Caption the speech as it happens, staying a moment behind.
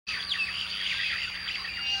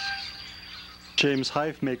James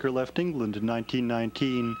Hivemaker left England in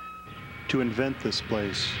 1919 to invent this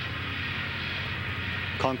place.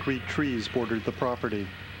 Concrete trees bordered the property.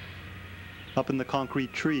 Up in the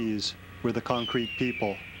concrete trees were the concrete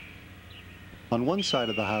people. On one side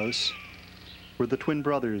of the house were the twin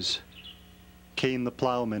brothers, Cain the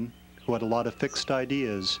plowman, who had a lot of fixed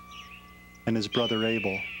ideas, and his brother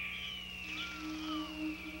Abel.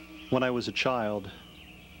 When I was a child,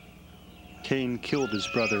 Cain killed his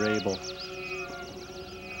brother Abel.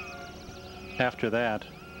 After that,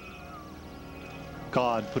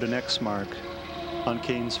 God put an X mark on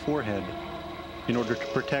Cain's forehead in order to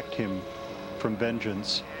protect him from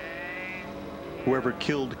vengeance. Whoever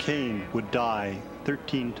killed Cain would die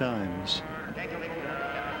 13 times.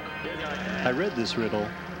 I read this riddle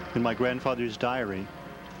in my grandfather's diary,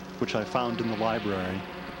 which I found in the library.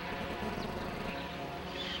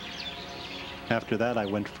 After that, I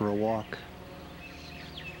went for a walk.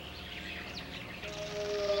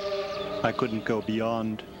 I couldn't go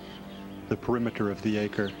beyond the perimeter of the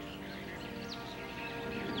acre.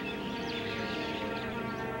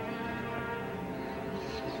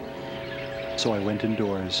 So I went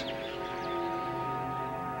indoors.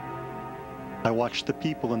 I watched the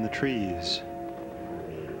people in the trees.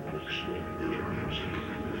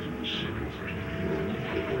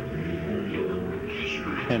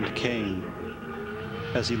 And Cain,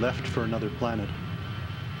 as he left for another planet.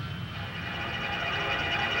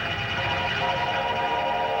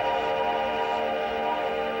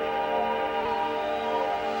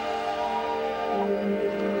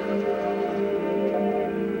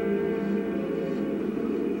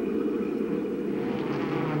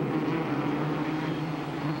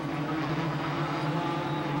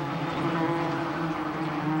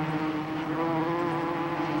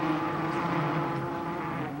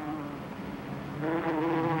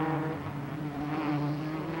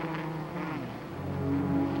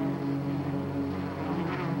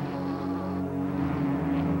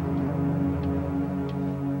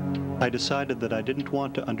 I decided that I didn't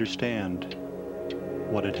want to understand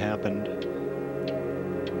what had happened.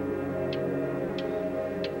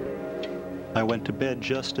 I went to bed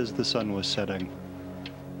just as the sun was setting.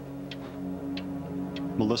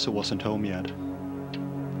 Melissa wasn't home yet.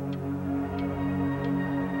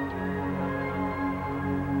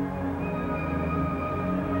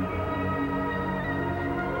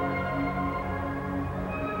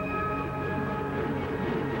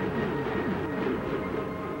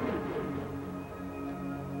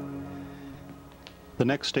 The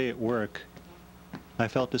next day at work, I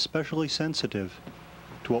felt especially sensitive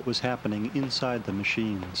to what was happening inside the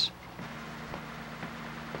machines.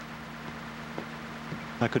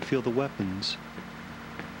 I could feel the weapons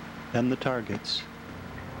and the targets.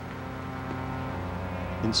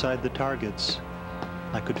 Inside the targets,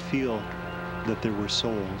 I could feel that there were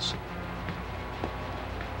souls.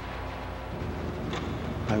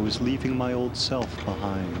 I was leaving my old self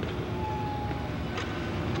behind.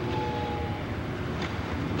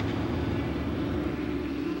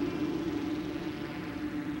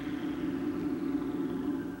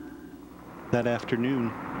 That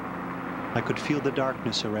afternoon, I could feel the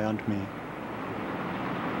darkness around me.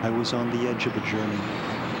 I was on the edge of a journey.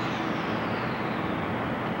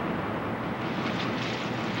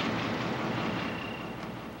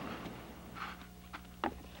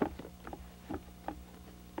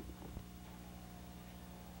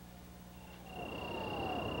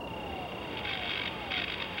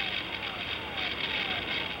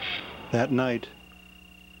 That night,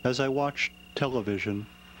 as I watched television,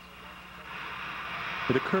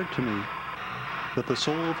 it occurred to me that the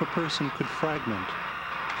soul of a person could fragment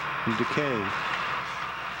and decay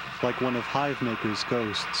like one of Hivemaker's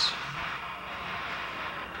ghosts.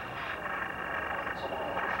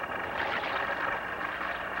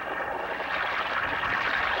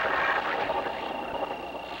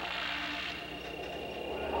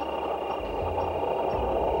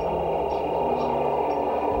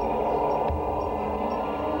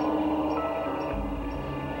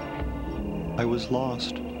 I was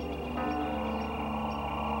lost.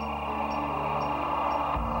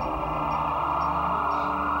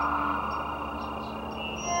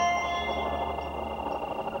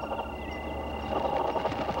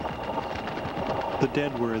 The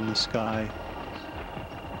dead were in the sky.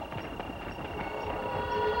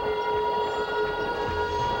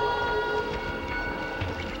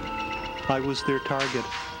 I was their target.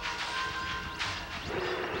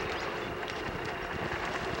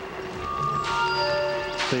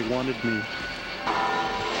 They wanted me.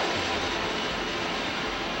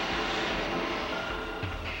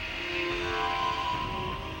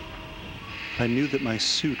 I knew that my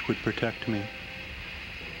suit would protect me.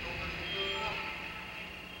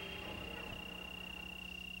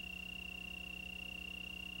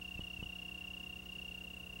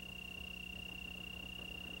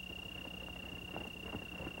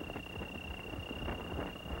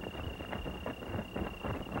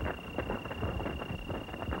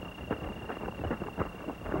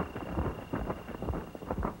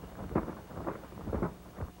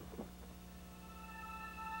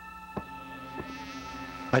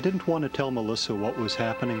 I didn't want to tell Melissa what was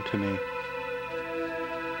happening to me.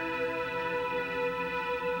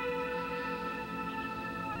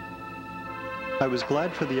 I was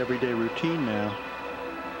glad for the everyday routine now,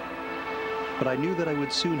 but I knew that I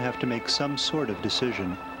would soon have to make some sort of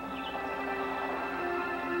decision.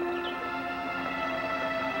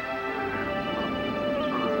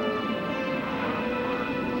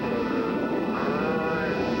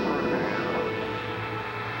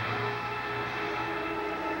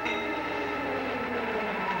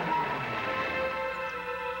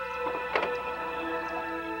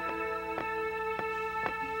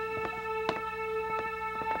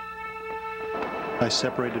 I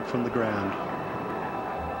separated from the ground.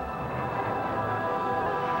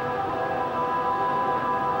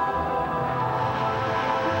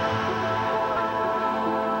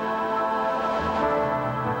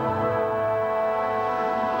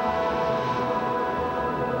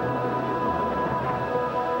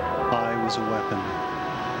 I was a weapon.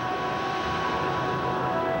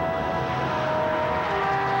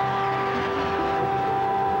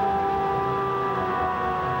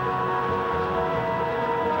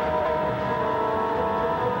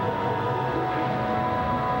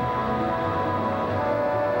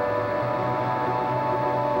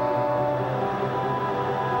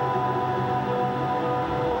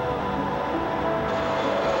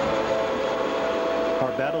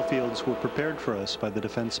 Our battlefields were prepared for us by the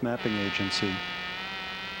Defense Mapping Agency.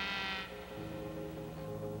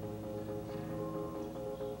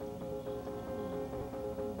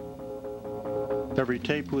 Every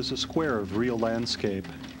tape was a square of real landscape.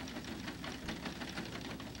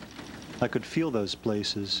 I could feel those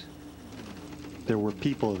places. There were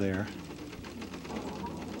people there.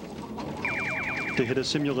 To hit a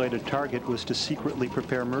simulated target was to secretly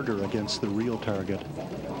prepare murder against the real target.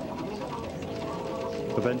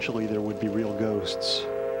 Eventually, there would be real ghosts.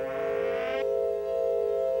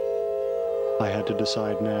 I had to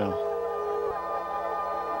decide now.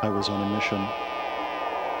 I was on a mission.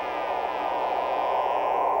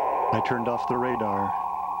 I turned off the radar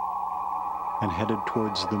and headed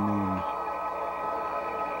towards the moon.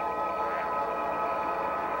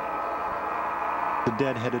 The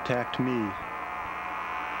dead had attacked me.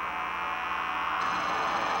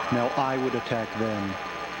 Now I would attack them.